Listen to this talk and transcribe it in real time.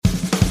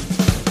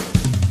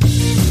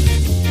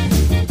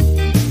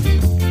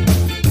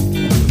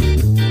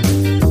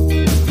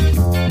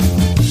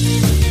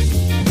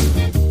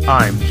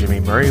I'm Jimmy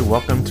Murray.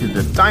 Welcome to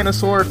the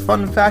Dinosaur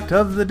Fun Fact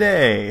of the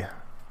Day.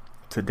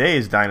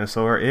 Today's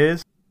dinosaur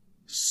is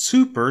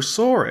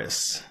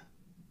Supersaurus.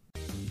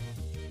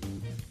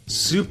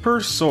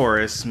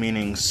 Supersaurus,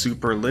 meaning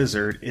super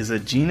lizard, is a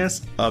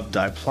genus of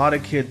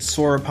diplodocid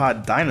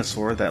sauropod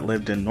dinosaur that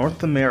lived in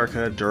North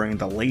America during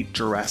the late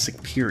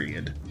Jurassic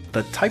period.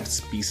 The type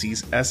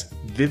species S.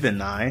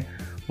 vivini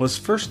was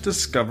first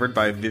discovered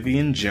by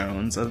Vivian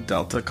Jones of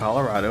Delta,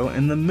 Colorado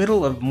in the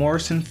middle of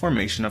Morrison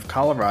Formation of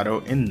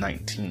Colorado in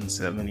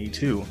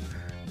 1972.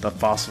 The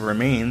fossil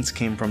remains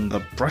came from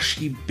the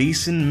brushy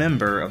basin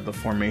member of the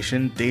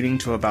formation dating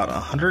to about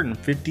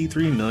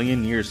 153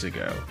 million years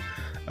ago.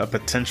 A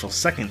potential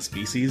second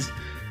species,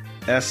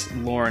 S.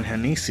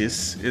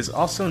 laurenhensis, is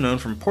also known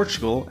from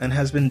Portugal and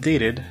has been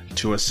dated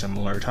to a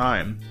similar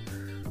time.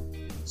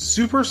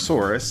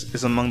 Supersaurus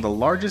is among the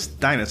largest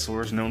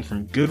dinosaurs known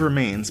from good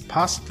remains,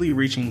 possibly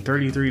reaching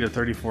 33 to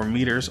 34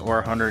 meters or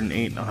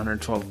 108 to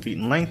 112 feet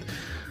in length,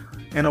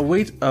 and a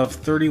weight of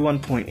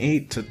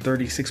 31.8 to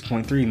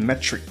 36.3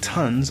 metric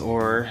tons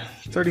or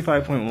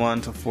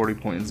 35.1 to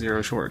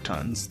 40.0 short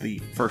tons. The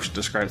first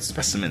described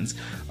specimens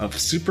of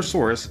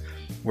Supersaurus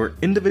were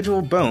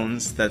individual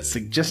bones that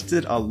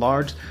suggested a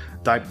large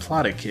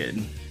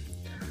diplodocid.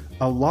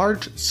 A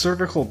large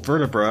cervical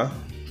vertebra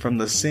from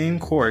the same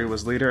quarry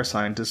was later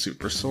assigned to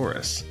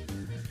Supersaurus.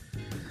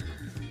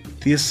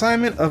 The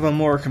assignment of a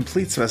more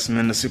complete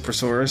specimen to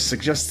Supersaurus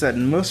suggests that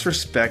in most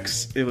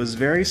respects it was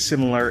very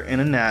similar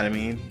in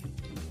anatomy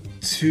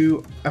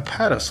to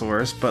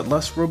Apatosaurus, but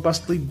less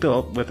robustly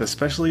built with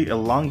especially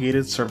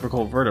elongated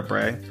cervical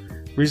vertebrae,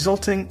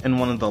 resulting in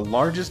one of the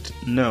largest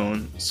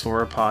known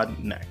sauropod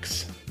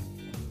necks.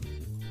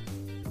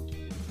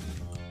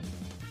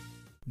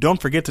 Don't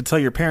forget to tell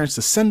your parents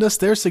to send us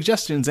their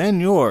suggestions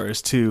and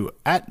yours to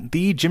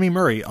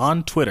 @TheJimmyMurray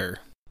on Twitter.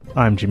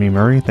 I'm Jimmy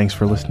Murray. Thanks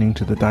for listening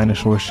to The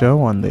Dinosaur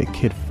Show on the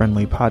Kid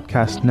Friendly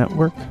Podcast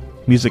Network.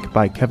 Music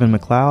by Kevin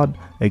MacLeod.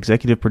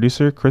 Executive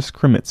producer Chris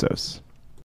Kremitzos.